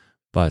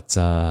 But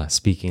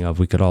speaking of,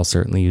 we could all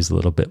certainly use a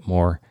little bit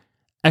more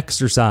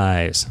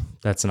exercise.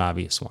 That's an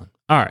obvious one.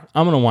 All right,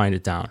 I'm going to wind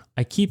it down.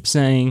 I keep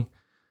saying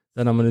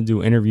that I'm going to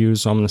do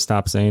interviews, so I'm going to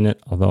stop saying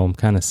it, although I'm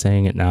kind of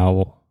saying it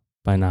now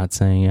by not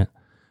saying it.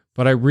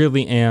 But I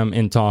really am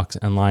in talks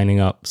and lining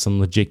up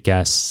some legit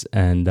guests,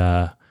 and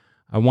I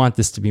want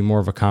this to be more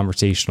of a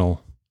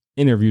conversational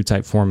interview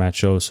type format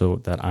show so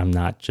that I'm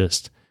not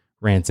just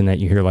ranting at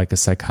you here like a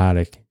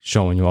psychotic,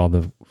 showing you all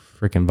the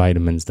freaking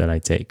vitamins that I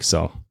take.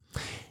 So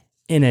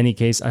in any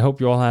case, I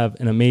hope you all have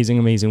an amazing,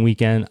 amazing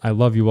weekend. I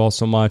love you all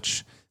so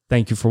much.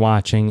 Thank you for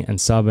watching and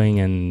subbing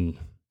and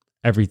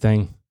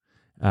everything.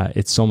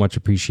 It's so much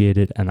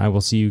appreciated. And I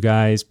will see you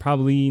guys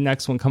probably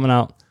next one coming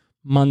out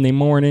Monday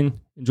morning.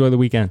 Enjoy the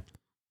weekend.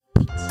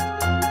 Peace.